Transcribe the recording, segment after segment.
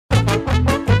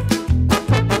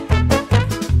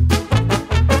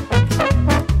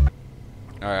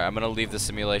I'm gonna leave the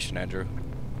simulation, Andrew.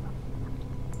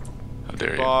 How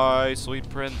dare you? Bye, sweet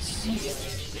prince.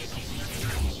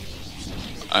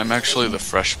 I'm actually the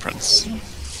Fresh Prince.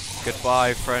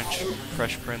 Goodbye, Fresh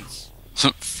Prince.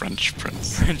 French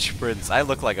Prince. French Prince. I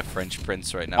look like a French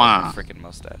Prince right now Wow. with a freaking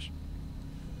mustache.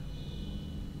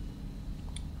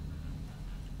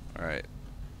 Alright.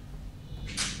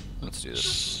 Let's do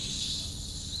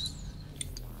this.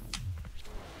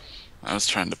 I was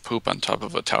trying to poop on top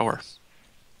of a tower.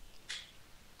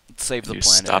 Let's save the You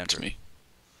planet. stopped Andrew. me.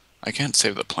 I can't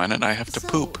save the planet, I have to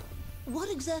poop. What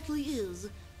exactly is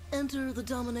Enter the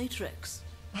Dominatrix?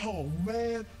 Oh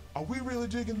man, are we really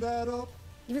digging that up?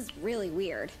 It was really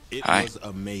weird. It Hi. was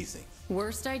amazing.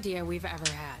 Worst idea we've ever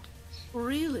had.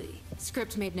 Really?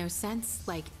 Script made no sense,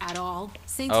 like, at all.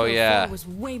 Saints Oh, Row yeah. 4 was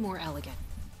way more elegant.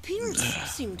 Pierce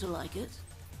seemed to like it.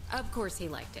 Of course he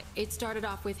liked it. It started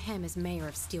off with him as mayor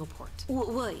of Steelport.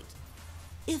 Wait.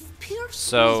 If Pierce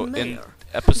So, was mayor, in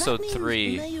episode that means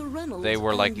 3, Mayor Reynolds they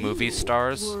were like and movie you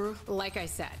stars. were- Like I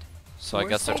said. So I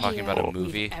guess they're worst talking idea about a we've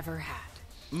movie. ever had.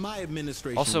 My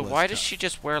administration Also, was why does tough, she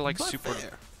just wear like but super...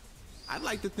 fair. I'd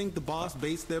like to think the boss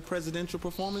based their presidential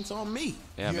performance on me.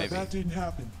 Yeah, maybe. that didn't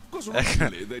happen. Because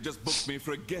originally they just booked me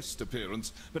for a guest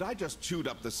appearance, but I just chewed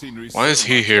up the scenery. Why is so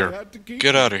he much here? I had to keep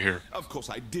Get it. out of here. Of course,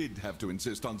 I did have to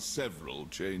insist on several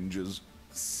changes.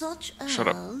 Such as... Shut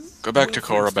up. Go back to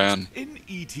Well, for Korriban. instance,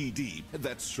 in ETD,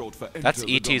 that's short for That's Enter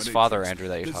the E.T.'s Dominatrix, father, Andrew,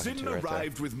 that you're the talking Zin to right there.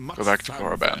 arrived with much Go back to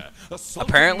fanfare, Korriban. assaulting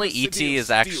Apparently, the city E.T. of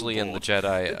is actually in the Steelport.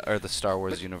 Jedi, or the Star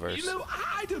Wars But, universe. You know,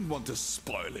 I didn't want to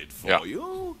spoil it for Yeah.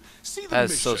 you. See the That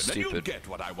is mission, so and you'll stupid. get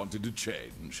what I wanted to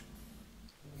change.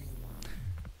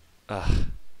 Ugh.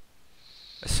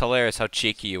 It's hilarious how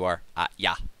cheeky you are.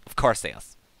 Yeah, of course it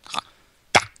is.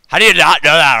 How do you not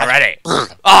know that already? Oh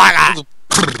my god!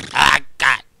 Oh my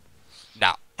god!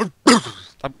 No.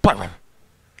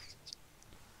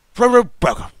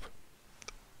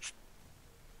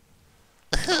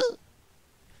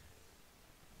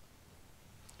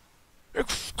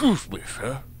 Excuse me,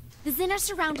 sir. The Zin are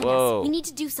surrounding Whoa. us. We need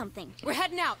to do something. We're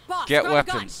heading out. Boss, Get grab a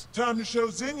gun. weapons. Time to show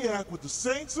Zinyak what the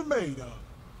Saints are made of.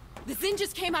 The Zin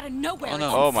just came out of nowhere. Oh, no.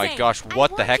 It's Oh my insane. gosh, what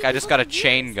the want heck? you I to just got a look at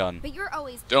chain yours, gun. But you're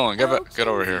always... Dylan, get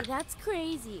over Kinsey, here. That's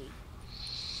crazy.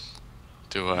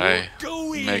 Do I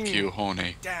Going make you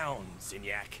horny? down,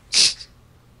 Zinyak.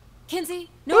 Kinsey,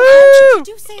 no Woo! offense,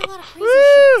 you do say a lot of crazy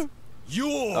shit.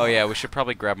 You're Oh yeah, we should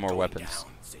probably grab more going weapons.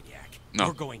 down, Zinyak. No.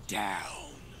 You're going down.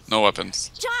 No weapons.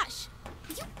 Josh,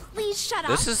 will you please shut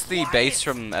This up? is the base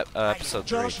from episode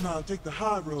 3. Josh and I take the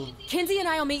high road. Kinsey and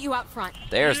I will meet you out front.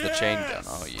 There's the chain gun.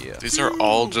 Oh yeah. These are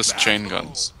all just chain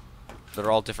guns.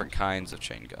 They're all different kinds of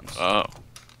chain guns. Oh.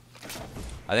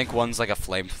 I think one's like a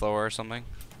flamethrower or something.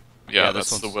 Yeah, Yeah, this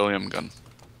that's the one's- William gun.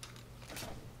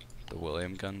 The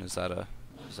William gun, is that a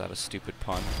stupid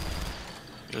pun?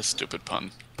 You stupid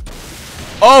pun.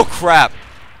 Oh crap!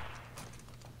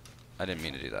 I didn't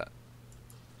mean to do that.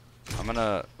 I'm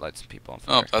gonna light some people on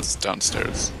Oh, fire. that's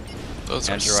downstairs. Those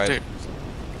are Andrew, I- stairs.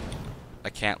 I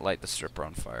can't light the stripper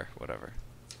on fire. Whatever.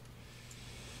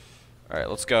 Alright,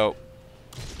 let's go.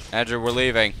 Andrew, we're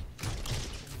leaving.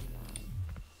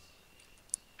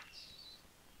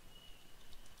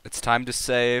 It's time to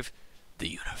save the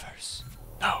universe.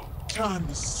 No. Time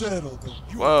to settle the...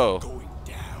 Whoa. Going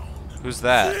down. Who's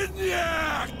that?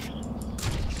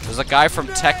 There's a guy from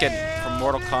Tekken, from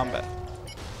Mortal Kombat.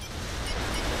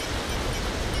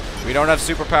 We don't have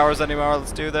superpowers anymore.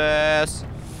 Let's do this.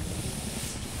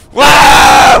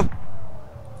 Whoa!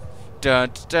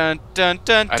 Dun dun dun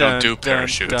dun. I don't do dun,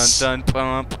 parachutes. Dun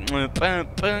dun pump.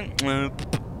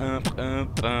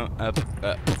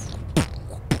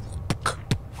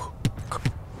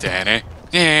 Danny.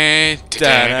 Take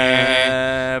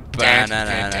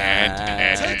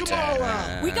 'em all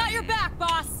out. We got your back,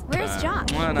 boss. Where's Josh?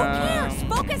 Who cares?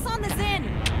 Focus on the Zin.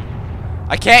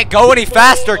 I can't go any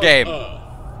faster, game.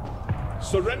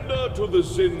 Surrender to the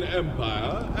Zin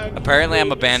Empire and Apparently you I'm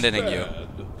will abandoning be you. spared.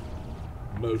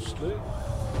 Mostly.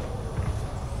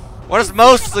 What does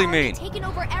mostly They've already mean? taken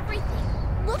over everything.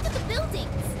 Look at the buildings.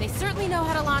 They certainly know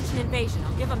how to launch an invasion.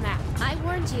 I'll give them that. I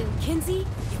warned you. Kinsey,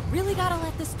 you really gotta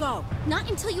let this go. Not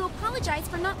until you apologize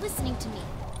for not listening to me.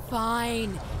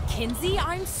 Fine. Kinsey,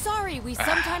 I'm sorry. We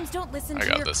sometimes don't listen I to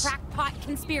got your this. crackpot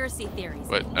conspiracy theories.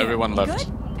 Wait, There, everyone you left.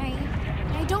 Good?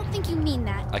 I don't think you mean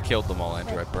that. I killed them all,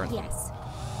 Andrew. I But burnt them. yes.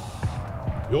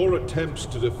 Your attempts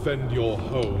to defend your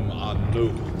home are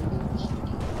noble.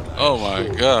 Oh my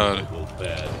god. They will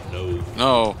bear no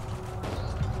No.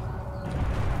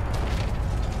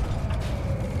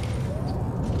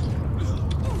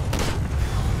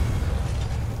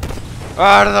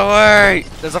 Out of the way!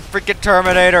 There's a freaking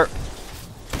Terminator!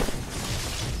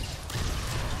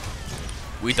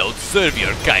 We don't serve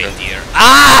your kind here.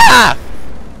 Ah!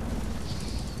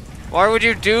 Why would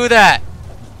you do that?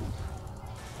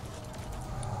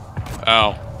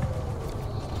 Ow.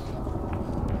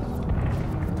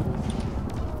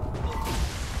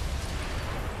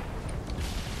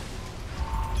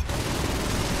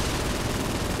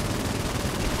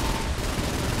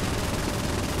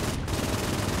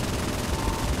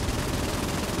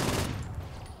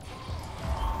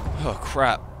 Oh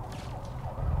crap.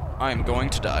 I am going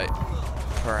to die.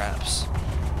 Perhaps.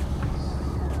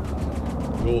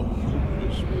 Your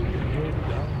hubris will go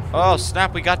down. Oh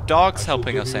snap, we got dogs I shall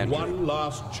helping give us, you Andrew. one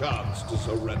last chance to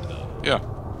surrender. Yeah,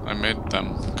 I made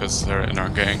them because they're in our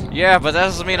gang. Yeah, but that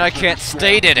doesn't mean I can't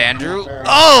state it, Andrew.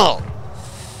 Oh!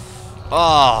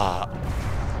 Ah.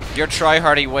 Your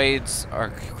try-hardy ways are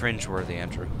cringeworthy,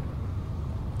 Andrew.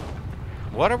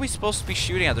 What are we supposed to be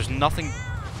shooting at? There's nothing.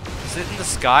 Is it in the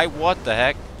sky? What the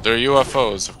heck? They're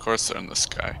UFOs, of course they're in the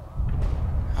sky.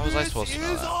 How was I supposed to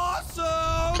know that?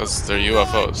 Awesome! Because they're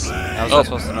UFOs. How was I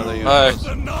supposed to know they're Hi.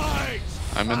 UFOs? Nice!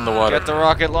 I'm in the water. Get the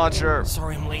rocket launcher.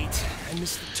 Sorry I'm late. I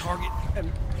missed the target.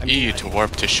 E to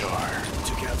warp to shore.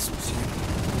 Took out some zero.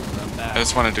 I'm back. I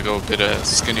just wanted to go a bit of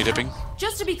skinny dipping.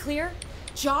 Just to be clear,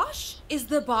 Josh is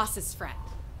the boss's friend.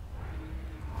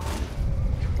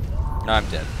 No, I'm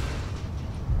dead.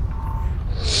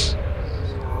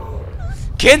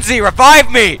 Kinsey,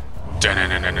 revive me!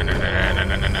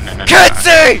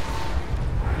 Kinsey!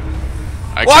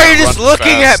 Why are you just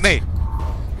looking at me?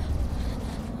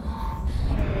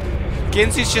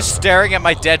 Kinsey's just staring at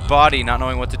my dead body, not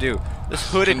knowing what to do. This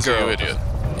hooded Kinsey, girl. you idiot.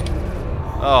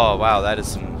 Oh wow, that is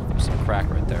some crack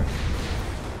right there.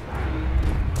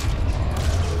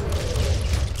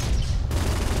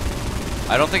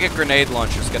 I don't think a grenade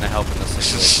launcher is gonna help in this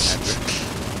situation,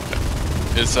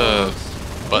 Andrew. Is a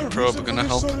butt probe gonna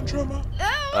help?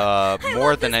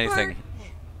 More than anything.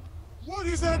 What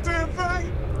is that damn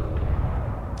thing?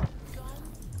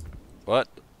 What?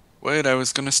 Wait, I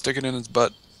was gonna stick it in his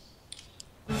butt.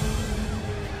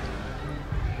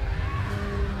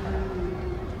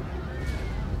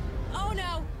 Oh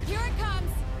no, here it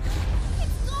comes.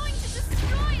 It's going to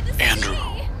destroy the Andrew.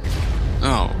 city.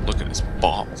 Oh, look at his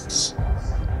balls.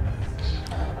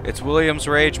 It's William's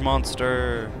rage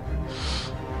monster.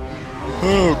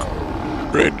 Oh,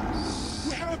 great.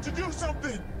 We have to do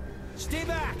something. Stay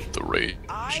back! The rage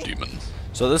demon.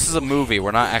 So this is a movie.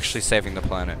 We're not actually saving the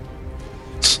planet.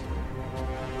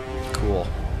 Cool.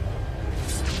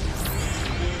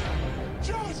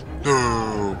 Josh,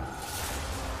 No.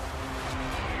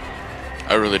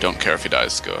 I really don't care if he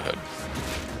dies. Go ahead.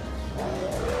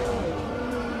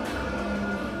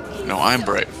 No, I'm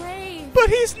brave. Brave. But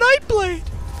he's Nightblade.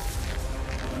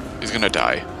 He's gonna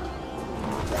die.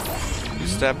 You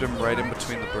stabbed him right in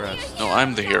between the breasts. No,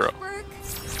 I'm the hero.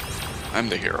 I'm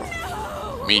the hero.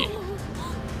 Me.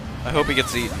 I hope he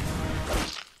gets eaten.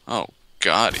 Oh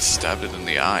God, he stabbed it in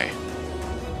the eye.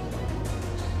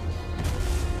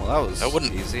 Well, That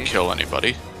wouldn't easy. kill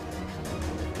anybody.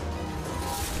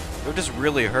 They're just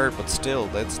really hurt, but still,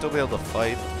 they'd still be able to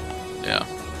fight. Yeah.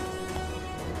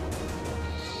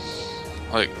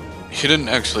 Like, he didn't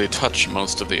actually touch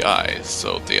most of the eye,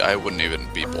 so the eye wouldn't even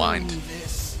be blind.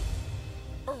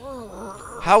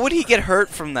 How would he get hurt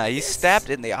from that? He's stabbed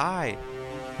in the eye.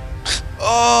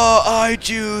 Oh, eye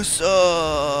juice. Ew,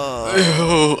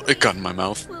 it got in my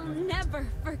mouth. We'll never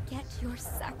forget your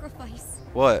sacrifice.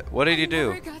 What? What did you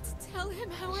do? I never got to tell him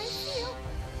how I feel.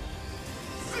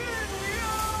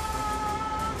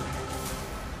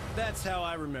 That's how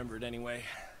I remember it anyway.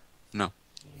 No.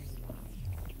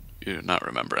 You do not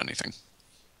remember anything.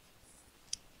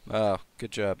 Oh,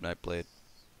 good job, Nightblade.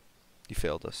 You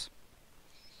failed us.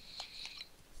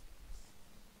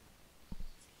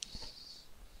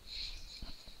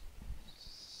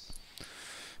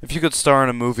 If you could star in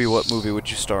a movie, what movie would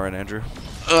you star in, Andrew?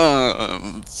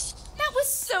 That was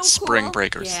so Spring cool.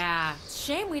 Breakers. Yeah,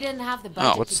 shame we didn't have the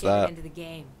budget what's to get that? it into the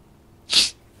game.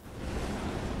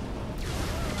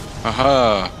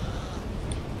 Aha!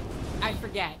 I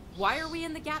forget. Why are we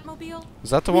in the Gatmobile?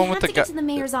 Is that the We one have with the to get guy? to the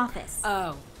mayor's office.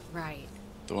 Oh, right.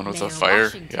 The one with Mayor the fire?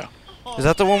 Washington. Yeah. Is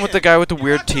that the one with the guy with the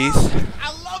weird teeth?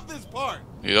 I love this part!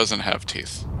 He doesn't have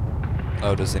teeth.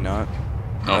 Oh, does he not?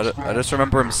 No. I just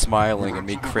remember him smiling and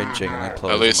me cringing and then At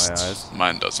closing least my eyes.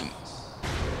 mine doesn't.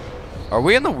 Are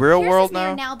we in the real Pierce world is mayor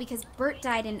now? now because Bert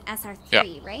died in SR3, Yeah.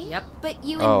 right? Yep. But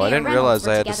you and Oh, I Mayor didn't Reynolds realize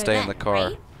were I had to together stay in the then, car.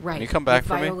 right? Right. Can you come back with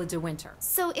for me? Viola DeWinter.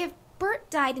 So if Bert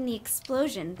died in the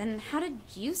explosion, then how did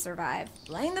you survive?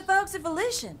 Blame the folks at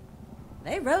Volition.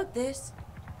 They wrote this.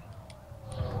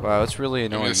 Wow, it's really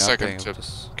Give me annoying a not second being to able to...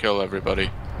 kill everybody.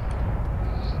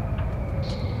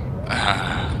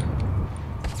 Ah.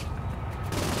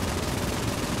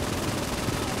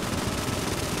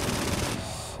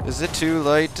 Is it too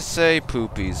late to say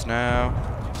poopies now?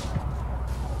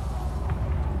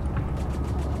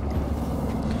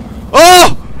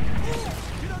 Oh!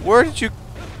 Where did you...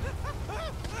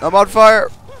 I'm on fire.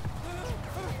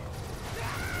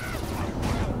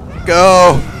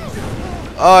 Go.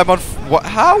 Oh, I'm on... What?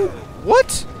 How?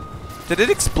 What? Did it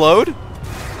explode?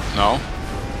 No.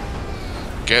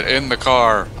 Get in the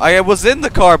car. I was in the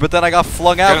car, but then I got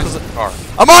flung out Get in because... the car.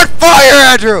 I'm on fire,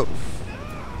 Andrew!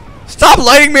 Stop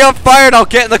lighting me on fire and I'll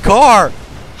get in the car!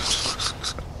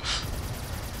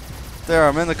 There,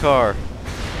 I'm in the car.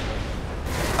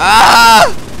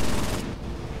 Ah!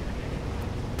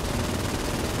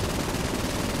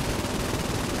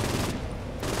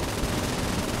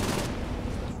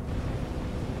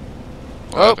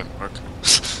 Well, Oh. that didn't work.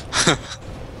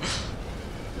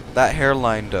 That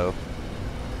hairline, though.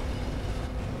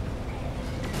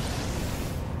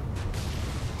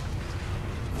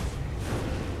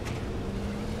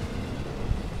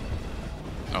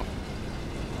 No.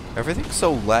 Everything's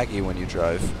so laggy when you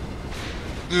drive.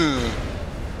 Did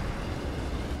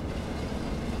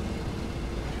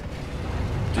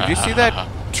you see that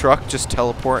truck just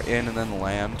teleport in and then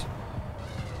land?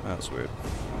 That was weird.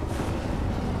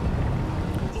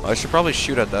 I should probably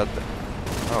shoot at that thing.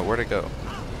 Oh, where'd it go?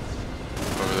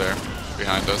 Over there,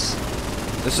 behind us.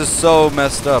 This is so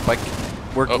messed up.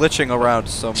 We're glitching around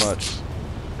so much.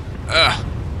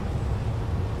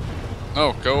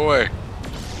 No, go away.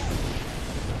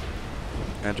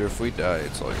 Andrew, if we die,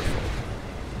 it's all your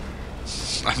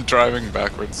fault. I'm driving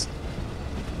backwards.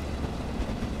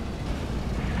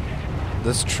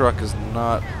 This truck is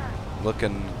not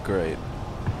looking great.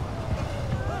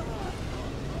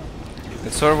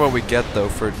 It's sort of what we get, though,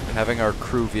 for having our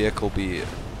crew vehicle be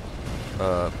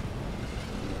a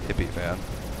hippie van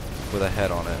with a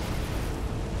head on it.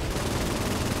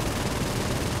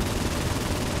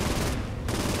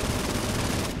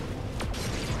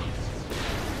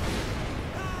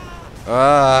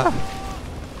 Ah!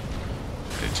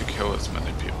 I need to kill as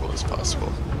many people as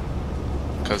possible.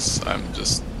 Because I'm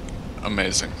just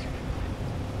amazing.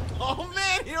 Oh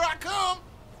man, here I come!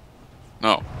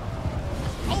 No.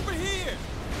 Over here!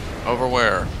 Over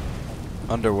where?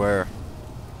 Underwear.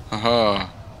 Haha.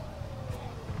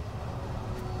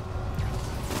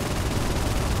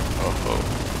 Oh.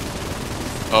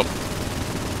 Up.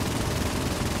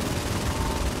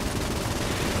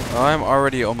 I'm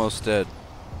already almost dead.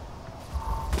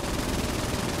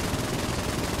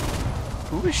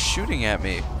 Who is shooting at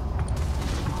me?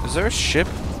 Is there a ship?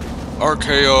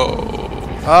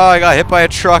 RKO. Oh, I got hit by a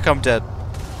truck. I'm dead.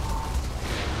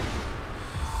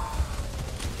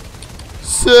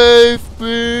 Save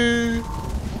me!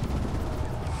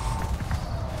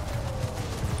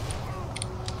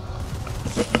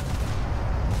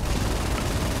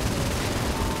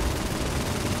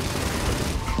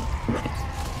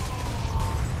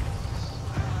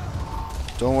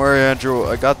 Don't worry, Andrew.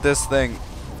 I got this thing.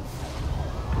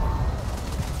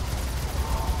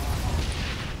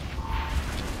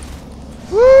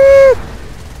 Whoop!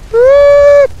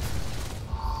 Whoop!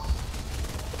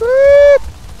 Whoop!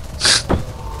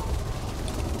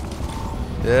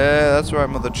 Yeah, that's right,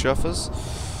 mother chuffers.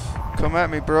 Come at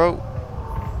me, bro.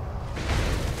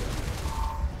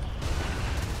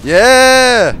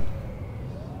 Yeah!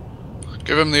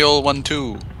 Give him the old one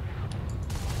too.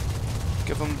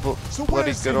 Give him So bloody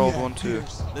where's good he old at, one too.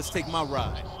 Pierce? Let's take my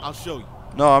ride. I'll show you.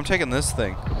 No, I'm taking this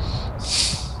thing.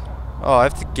 Oh, I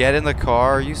have to get in the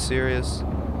car? Are you serious?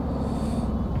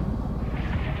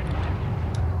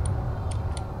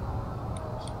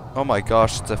 Oh my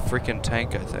gosh, it's a freaking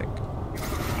tank, I think.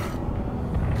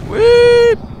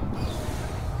 Whee!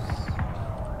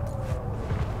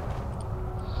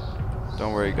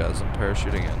 Don't worry, guys, I'm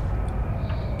parachuting in.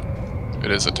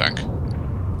 It is a tank.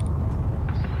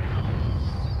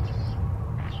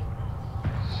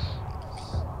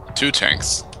 Two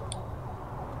tanks.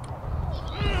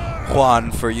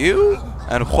 Juan for you,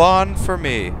 and Juan for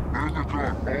me.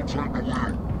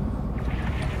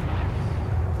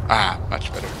 Ah,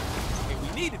 much better. Okay, we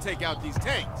need to take out these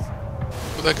tanks.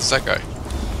 Who the heck is that guy?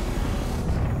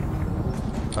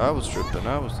 I was tripping,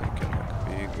 I was thinking that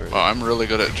could be great. Wow, I'm really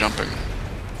good at jumping.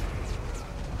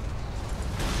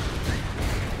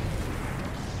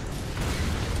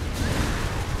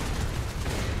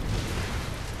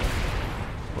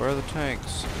 Where are the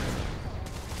tanks?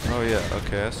 Oh yeah,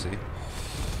 okay, I see.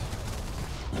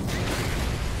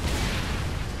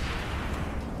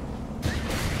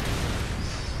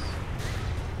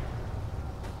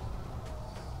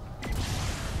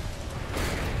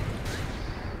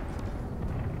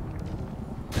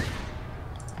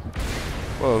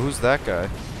 Whoa, who's that guy?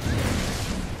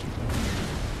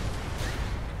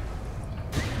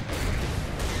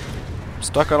 I'm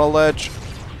stuck on a ledge.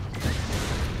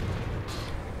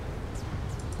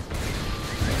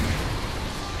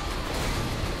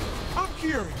 I'm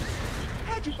curious.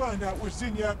 How'd you find out where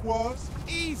Zinyak was?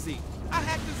 Easy. I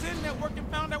hacked the Zen network and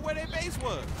found out where their base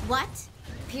was. What?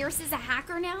 Pierce is a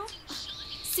hacker now?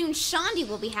 Soon Shandi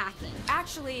will be hacking.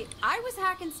 Actually, I was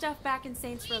hacking stuff back in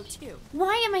Saints Row 2.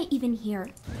 Why am I even here?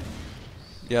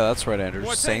 Yeah, that's right, Andrew.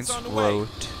 More tanks Saints on the Row way.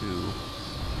 2.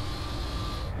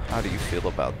 How do you feel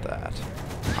about that?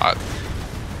 Hot.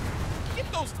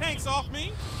 Get those tanks off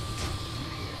me.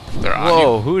 They're on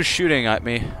Whoa, who's shooting at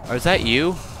me? Or is that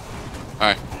you?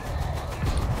 Hi.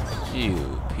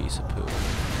 You piece of poop.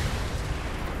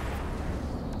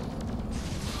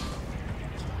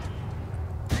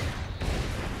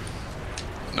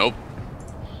 Nope.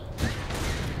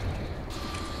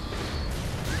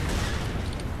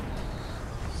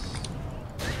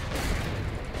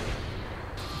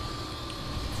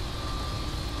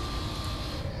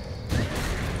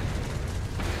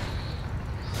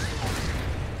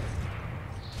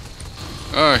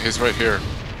 Oh, he's right here.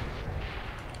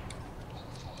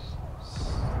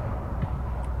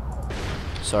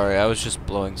 Sorry, I was just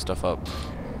blowing stuff up.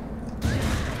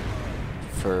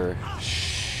 For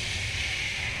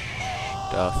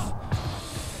stuff.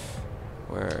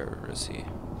 Where is he?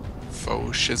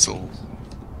 Faux shizzle.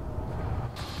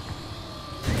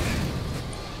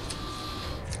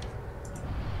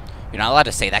 You're not allowed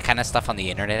to say that kind of stuff on the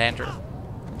internet, Andrew.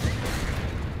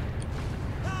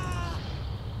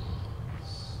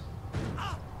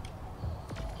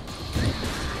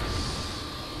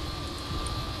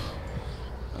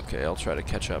 Okay, I'll try to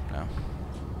catch up now.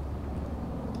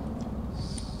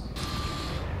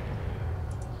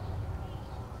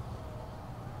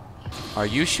 Are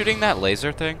you shooting that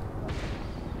laser thing?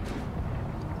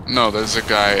 No, there's a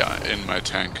guy in my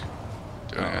tank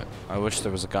doing it. I wish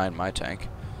there was a guy in my tank.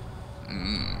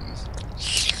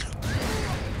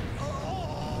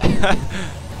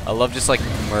 I love just like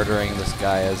murdering this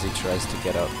guy as he tries to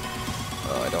get up.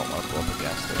 Oh, I don't want to blow up a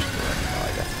gas station. Oh, I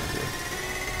definitely do.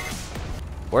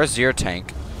 Where's your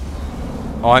tank?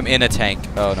 Oh, I'm in a tank.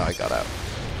 Oh no, I got out.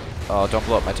 Oh, don't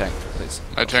blow up my tank, please.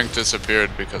 My tank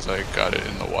disappeared because I got it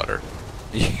in the water.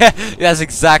 Yeah, that's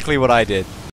exactly what I did.